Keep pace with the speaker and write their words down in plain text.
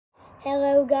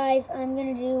Hello guys, I'm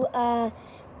going to do a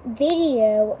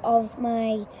video of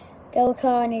my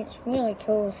go-kart and it's really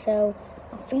cool, so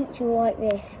I think you'll like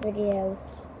this video.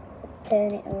 Let's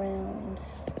turn it around.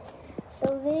 So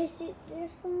this is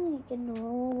just like a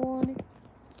normal one.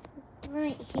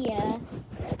 Right here,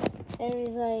 there is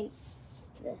like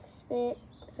this bit.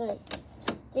 It's like,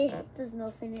 this does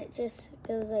nothing, it just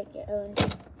goes like it own.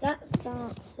 That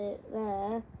starts it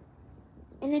there.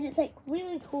 And then it's like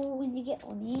really cool when you get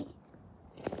on it.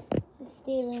 It's the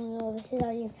steering wheel, this is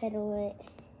how you pedal it.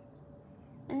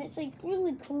 And it's like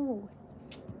really cool.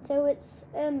 So it's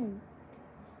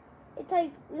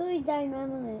like really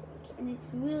dynamic and it's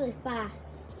really fast.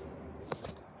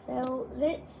 So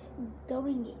let's go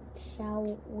in it,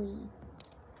 shall we?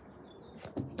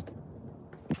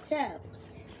 So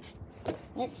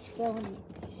let's go in it.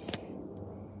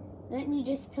 Let me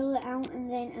just pull it out and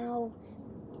then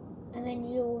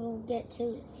you'll get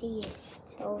to see it.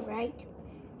 Alright?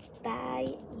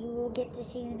 Bye. You will get to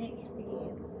see the next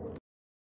video.